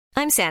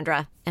I'm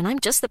Sandra, and I'm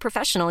just the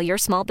professional your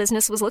small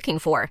business was looking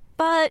for.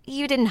 But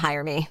you didn't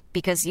hire me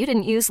because you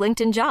didn't use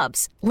LinkedIn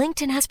Jobs.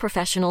 LinkedIn has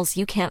professionals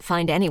you can't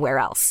find anywhere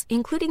else,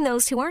 including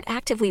those who aren't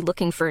actively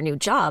looking for a new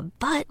job,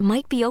 but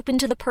might be open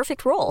to the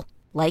perfect role,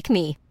 like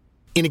me.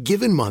 In a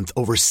given month,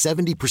 over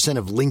 70%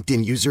 of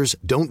LinkedIn users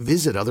don't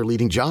visit other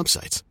leading job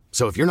sites.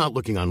 So if you're not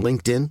looking on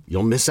LinkedIn,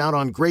 you'll miss out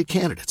on great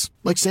candidates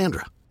like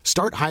Sandra.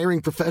 Start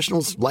hiring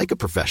professionals like a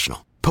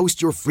professional.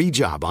 Post your free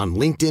job on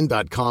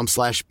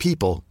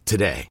linkedin.com/people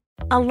today.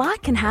 A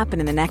lot can happen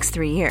in the next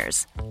 3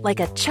 years. Like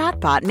a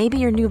chatbot may be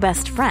your new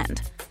best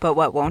friend. But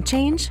what won't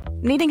change?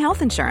 Needing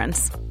health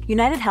insurance.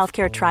 United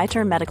Healthcare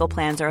Tri-Term Medical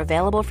Plans are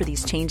available for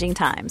these changing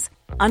times.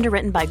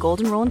 Underwritten by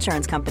Golden Rule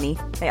Insurance Company,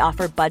 they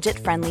offer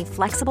budget-friendly,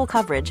 flexible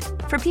coverage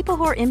for people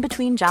who are in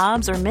between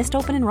jobs or missed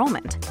open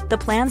enrollment. The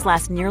plans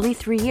last nearly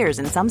 3 years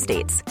in some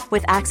states,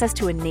 with access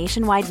to a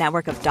nationwide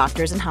network of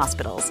doctors and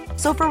hospitals.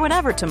 So for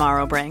whatever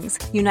tomorrow brings,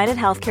 United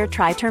Healthcare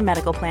Tri-Term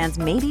Medical Plans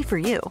may be for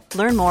you.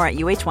 Learn more at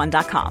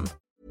uh1.com.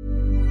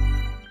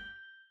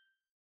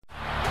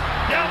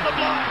 Down the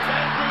block,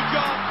 Andrew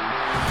John.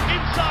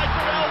 Inside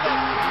for Elba.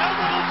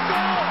 Elba will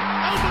score.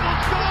 Elba will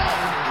score.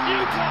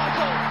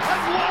 Newcastle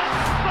have won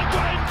the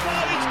grand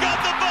final. He's got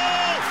the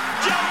ball.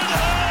 Jared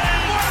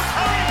Hayes.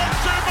 Oh,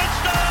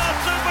 superstar,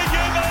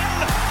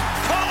 superhuman.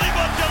 Call him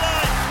what you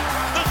like.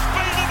 The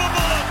speed of a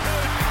bullet.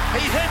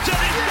 He hits it.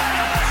 He's got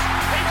it.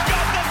 He's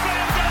got the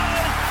field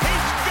goal.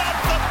 He's got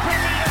the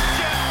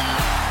premiership.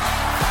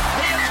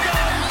 He has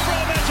gone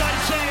from, as I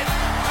said,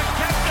 a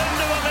captain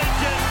to a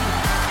legend.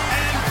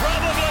 And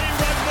probably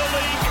rugby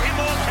league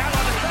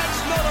immortality.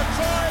 That's not a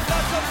try,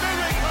 that's a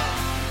miracle.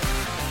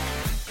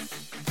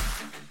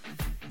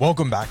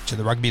 Welcome back to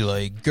the Rugby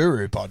League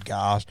Guru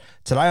podcast.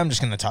 Today I'm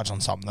just going to touch on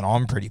something that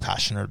I'm pretty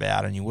passionate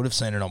about, and you would have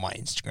seen it on my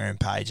Instagram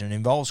page, and it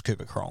involves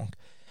Cooper Cronk.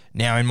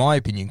 Now, in my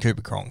opinion,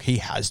 Cooper Cronk, he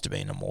has to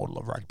be an immortal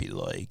of rugby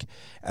league.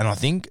 And I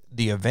think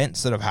the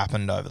events that have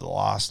happened over the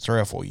last 3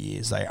 or 4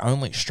 years, they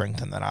only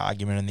strengthen that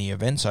argument, and the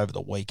events over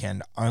the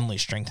weekend only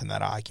strengthen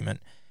that argument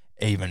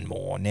even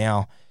more.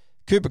 Now,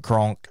 Cooper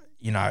Cronk,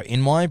 you know,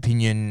 in my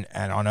opinion,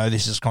 and I know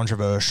this is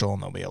controversial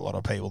and there'll be a lot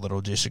of people that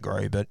will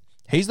disagree, but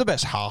he's the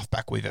best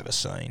halfback we've ever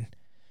seen.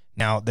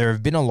 Now, there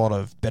have been a lot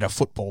of better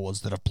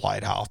footballers that have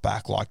played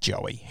halfback, like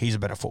Joey. He's a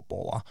better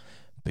footballer.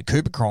 But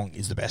Cooper Cronk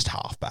is the best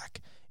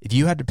halfback. If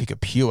you had to pick a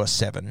pure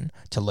 7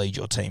 to lead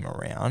your team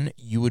around,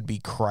 you would be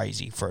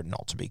crazy for it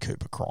not to be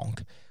Cooper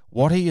Cronk.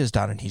 What he has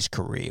done in his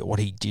career, what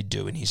he did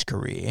do in his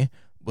career,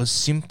 was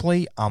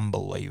simply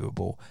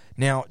unbelievable.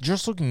 Now,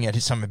 just looking at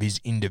some of his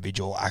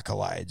individual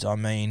accolades, I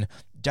mean,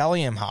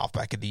 Dally M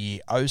halfback of the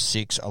year,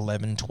 06,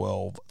 11,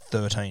 12,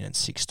 13 and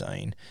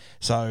 16.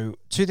 So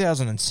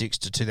 2006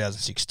 to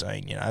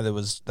 2016, you know,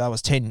 that's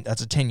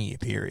a 10-year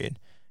period.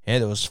 Yeah,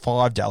 there was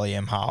 10 Dally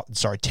M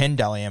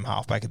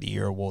halfback of the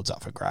year awards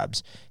up for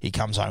grabs. He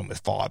comes home with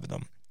 5 of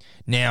them.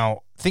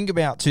 Now, think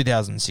about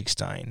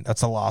 2016.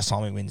 That's the last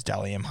time he wins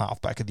Dally M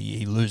halfback of the year.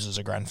 He loses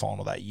a grand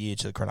final that year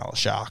to the Cronulla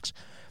Sharks.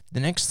 The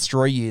next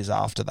 3 years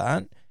after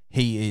that,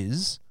 he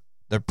is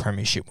the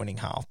premiership winning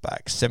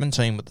halfback.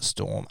 17 with the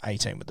Storm,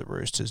 18 with the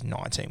Roosters,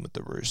 19 with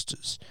the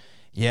Roosters.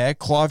 Yeah,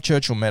 Clive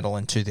Churchill medal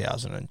in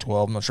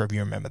 2012. I'm not sure if you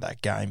remember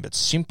that game, but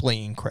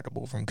simply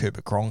incredible from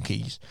Cooper Cronk.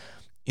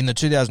 In the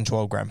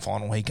 2012 grand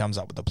final, he comes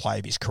up with the play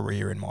of his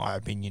career, in my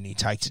opinion. He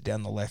takes it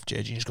down the left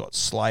edge. He's got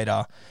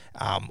Slater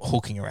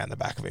hooking around the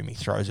back of him. He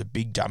throws a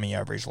big dummy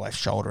over his left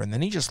shoulder, and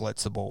then he just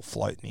lets the ball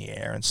float in the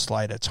air, and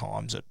Slater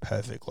times it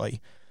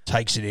perfectly,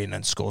 takes it in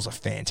and scores a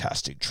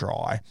fantastic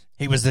try.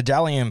 He was the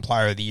Dally M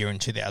Player of the Year in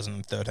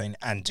 2013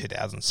 and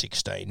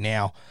 2016.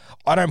 Now,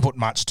 I don't put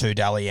much to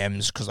Dally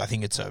M's because I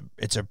think it's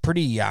a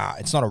pretty,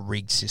 it's not a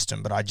rigged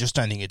system, but I just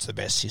don't think it's the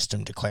best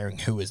system declaring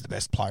who is the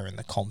best player in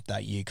the comp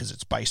that year because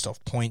it's based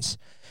off points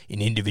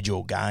in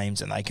individual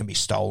games and they can be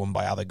stolen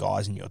by other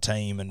guys in your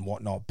team and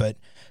whatnot. But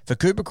for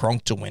Cooper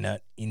Cronk to win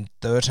it in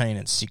 13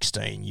 and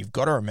 16, you've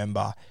got to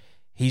remember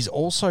he's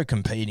also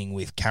competing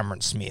with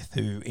Cameron Smith,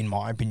 who, in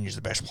my opinion, is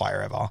the best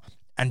player ever,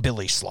 and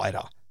Billy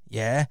Slater.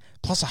 Yeah,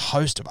 plus a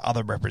host of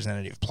other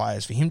representative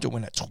players. For him to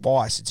win it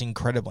twice, it's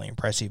incredibly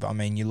impressive. I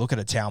mean, you look at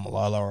a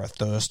Taumalola or a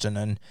Thurston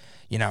and,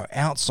 you know,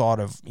 outside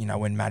of, you know,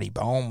 when Matty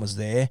Bowen was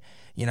there,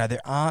 you know,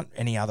 there aren't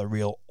any other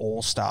real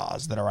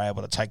all-stars that are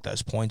able to take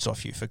those points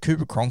off you. For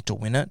Cooper Cronk to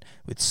win it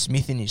with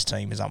Smith in his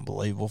team is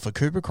unbelievable. For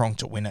Cooper Cronk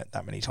to win it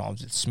that many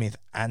times with Smith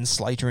and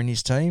Slater in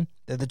his team,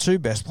 they're the two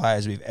best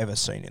players we've ever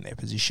seen in their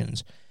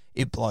positions.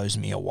 It blows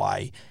me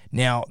away.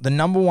 Now, the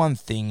number one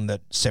thing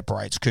that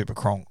separates Cooper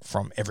Cronk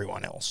from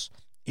everyone else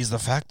is the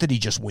fact that he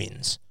just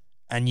wins.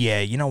 And yeah,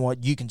 you know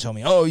what? You can tell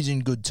me, oh, he's in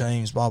good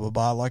teams, blah, blah,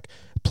 blah. Like,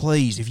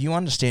 please, if you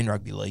understand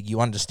rugby league,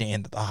 you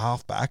understand that the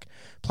halfback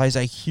plays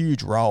a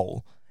huge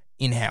role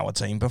in how a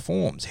team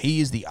performs. He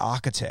is the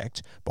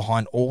architect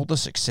behind all the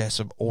success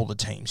of all the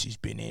teams he's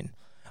been in.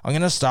 I'm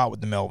going to start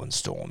with the Melbourne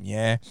Storm,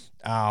 yeah?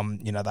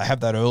 You know, they have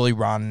that early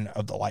run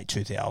of the late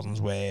 2000s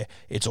where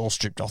it's all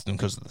stripped off them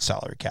because of the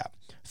salary cap.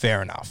 Fair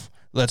enough.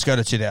 Let's go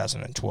to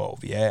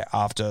 2012, yeah?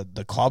 After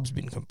the club's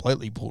been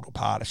completely pulled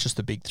apart, it's just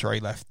the big three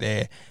left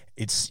there.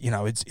 it's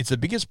the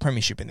biggest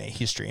premiership in their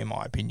history, in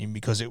my opinion,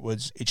 because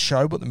it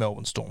showed what the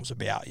Melbourne Storm's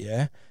about,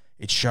 yeah?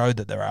 It showed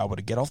that they're able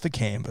to get off the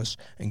canvas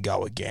and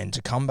go again,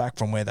 to come back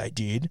from where they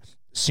did.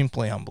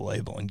 Simply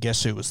unbelievable. And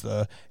guess who was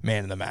the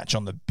man of the match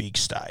on the big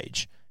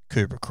stage?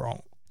 Cooper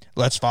Cronk.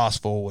 Let's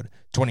fast forward.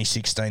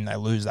 2016, they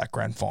lose that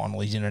grand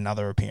final. He's in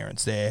another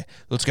appearance there.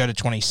 Let's go to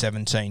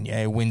 2017.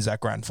 Yeah, he wins that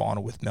grand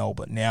final with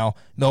Melbourne. Now,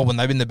 Melbourne,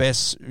 they've been the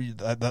best.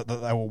 They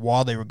were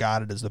widely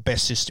regarded as the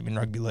best system in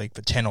rugby league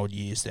for 10 odd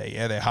years there.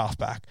 Yeah, their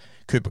halfback,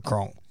 Cooper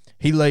Cronk.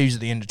 He leaves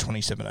at the end of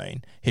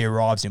 2017. He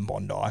arrives in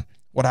Bondi.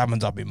 What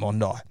happens up in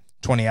Bondi?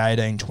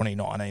 2018,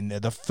 2019,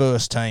 they're the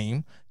first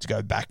team to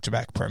go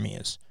back-to-back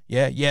premiers.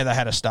 Yeah, they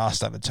had a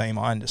star-studded team.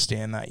 I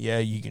understand that. Yeah,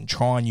 you can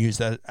try and use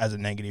that as a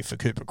negative for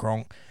Cooper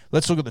Cronk.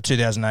 Let's look at the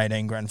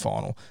 2018 grand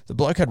final. The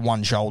bloke had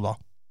one shoulder.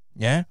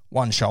 Yeah,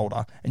 one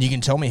shoulder. And you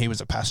can tell me he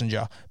was a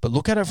passenger, but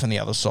look at it from the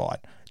other side.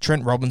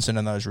 Trent Robinson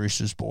and those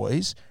Roosters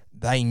boys,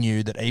 they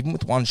knew that even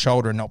with one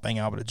shoulder and not being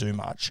able to do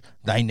much,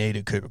 they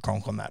needed Cooper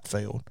Cronk on that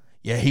field.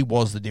 Yeah, he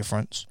was the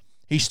difference.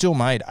 He still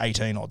made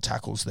 18-odd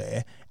tackles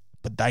there,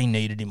 but they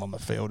needed him on the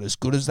field. As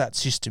good as that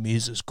system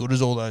is, as good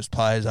as all those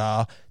players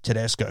are,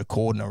 Tedesco,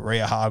 Cordner,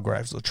 Rhea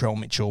Hargraves, Latrell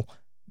Mitchell,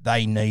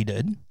 they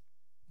needed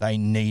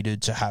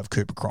to have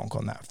Cooper Cronk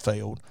on that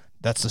field.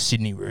 That's the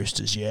Sydney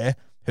Roosters, yeah,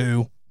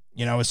 who,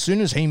 as soon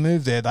as he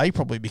moved there, they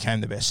probably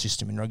became the best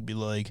system in rugby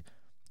league.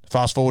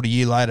 Fast forward a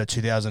year later,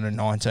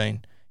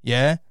 2019,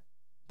 yeah,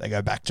 they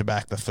go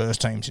back-to-back, the first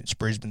team since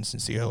Brisbane,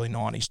 since the early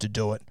 90s to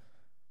do it.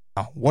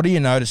 Now, what do you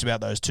notice about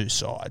those two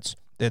sides?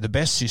 They're the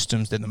best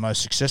systems. They're the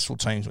most successful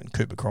teams when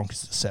Cooper Cronk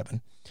is the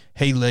 7.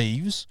 He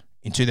leaves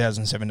in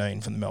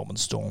 2017 from the Melbourne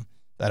Storm.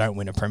 They don't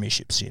win a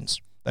premiership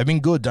since. They've been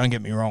good, don't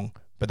get me wrong,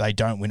 but they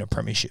don't win a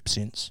premiership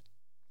since.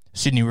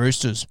 Sydney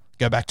Roosters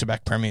go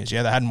back-to-back premiers.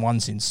 Yeah, they hadn't won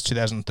since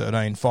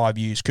 2013, 5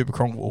 years. Cooper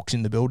Cronk walks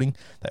in the building.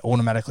 They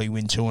automatically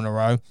win 2 in a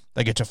row.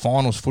 They get to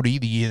finals footy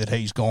the year that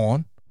he's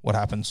gone. What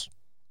happens?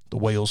 The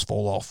wheels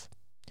fall off.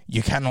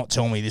 You cannot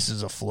tell me this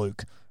is a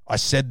fluke. I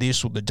said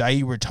this the day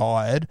he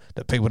retired,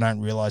 that people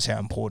don't realise how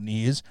important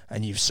he is,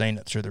 and you've seen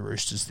it through the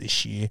Roosters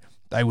this year.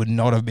 They would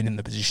not have been in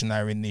the position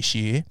they were in this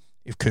year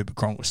if Cooper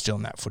Cronk was still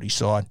in that footy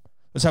side.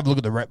 Let's have a look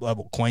at the rep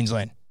level.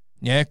 Queensland.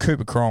 Yeah,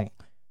 Cooper Cronk.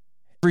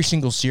 Every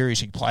single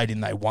series he played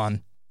in, they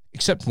won,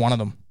 except one of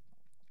them.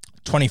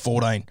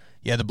 2014.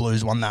 Yeah, the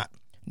Blues won that.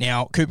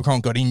 Now, Cooper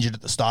Cronk got injured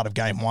at the start of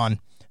game 1.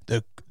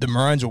 The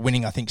Maroons were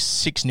winning, I think,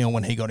 6-0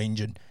 when he got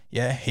injured.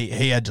 Yeah,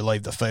 he had to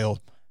leave the field.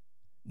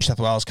 New South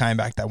Wales came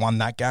back, they won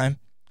that game.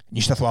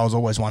 New South Wales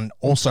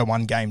also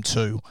won game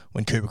 2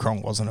 when Cooper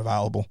Cronk wasn't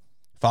available.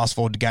 Fast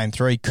forward to game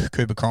 3,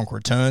 Cooper Cronk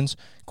returns.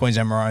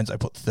 Queensland Maroons, they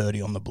put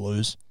 30 on the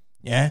Blues.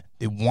 Yeah,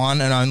 the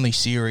one and only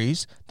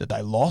series that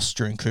they lost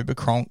during Cooper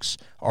Cronk's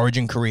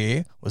Origin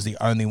career was the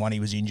only one he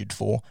was injured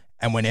for.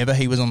 And whenever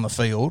he was on the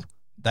field,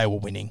 they were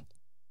winning.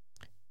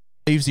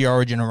 Leaves the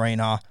Origin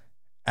arena,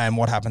 and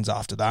what happens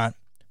after that?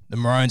 The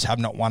Maroons have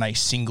not won a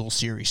single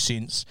series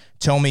since.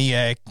 Tell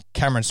me,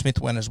 Cameron Smith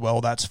went as well,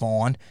 that's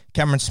fine.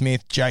 Cameron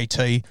Smith,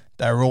 JT,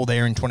 they were all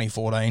there in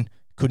 2014,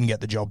 couldn't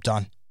get the job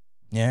done.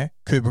 Yeah,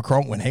 Cooper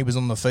Cronk, when he was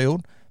on the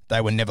field,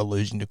 they were never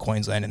losing to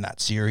Queensland in that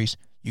series.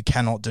 You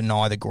cannot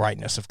deny the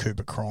greatness of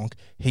Cooper Cronk.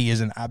 He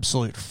is an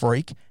absolute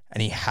freak,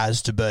 and he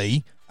has to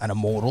be an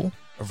immortal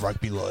of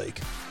rugby league.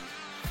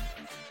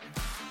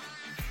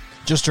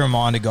 Just a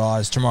reminder,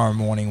 guys, tomorrow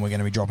morning we're going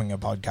to be dropping a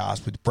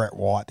podcast with Brett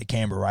White, the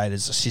Canberra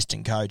Raiders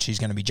assistant coach. He's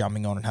going to be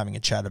jumping on and having a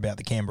chat about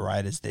the Canberra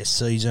Raiders, their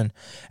season,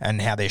 and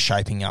how they're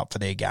shaping up for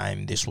their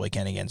game this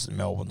weekend against the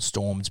Melbourne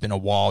Storm. It's been a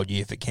wild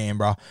year for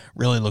Canberra.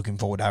 Really looking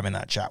forward to having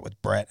that chat with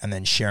Brett and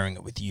then sharing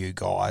it with you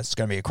guys. It's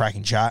going to be a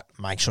cracking chat.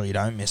 Make sure you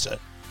don't miss it.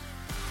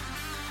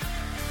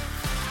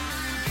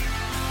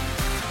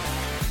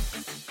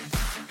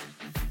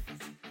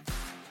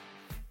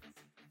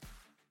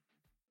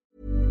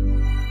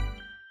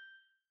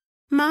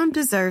 Mom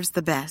deserves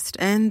the best,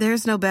 and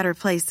there's no better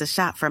place to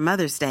shop for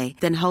Mother's Day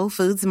than Whole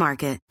Foods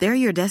Market. They're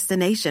your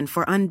destination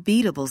for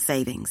unbeatable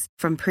savings,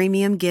 from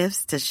premium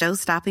gifts to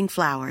show-stopping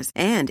flowers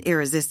and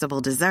irresistible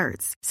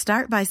desserts.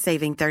 Start by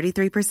saving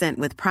 33%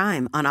 with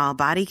Prime on all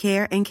body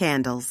care and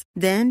candles.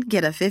 Then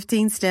get a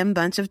 15-stem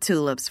bunch of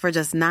tulips for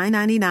just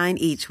 $9.99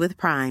 each with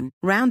Prime.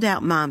 Round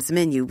out Mom's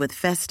menu with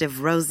festive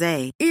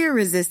rosé,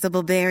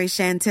 irresistible berry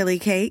chantilly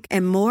cake,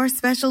 and more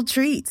special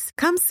treats.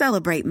 Come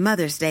celebrate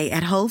Mother's Day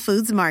at Whole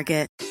Foods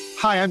Market.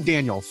 Hi, I'm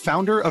Daniel,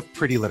 founder of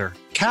Pretty Litter.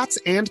 Cats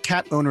and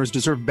cat owners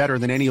deserve better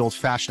than any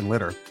old-fashioned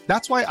litter.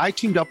 That's why I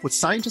teamed up with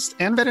scientists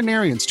and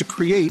veterinarians to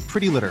create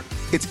Pretty Litter.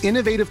 Its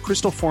innovative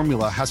crystal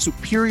formula has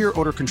superior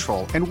odor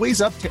control and weighs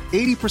up to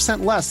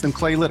 80% less than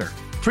clay litter.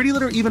 Pretty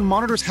Litter even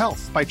monitors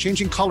health by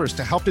changing colors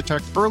to help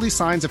detect early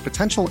signs of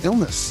potential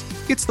illness.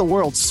 It's the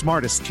world's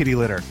smartest kitty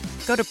litter.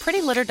 Go to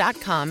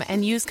prettylitter.com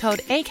and use code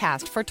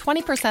ACAST for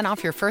 20%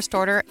 off your first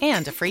order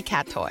and a free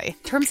cat toy.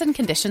 Terms and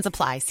conditions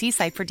apply. See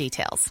site for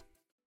details.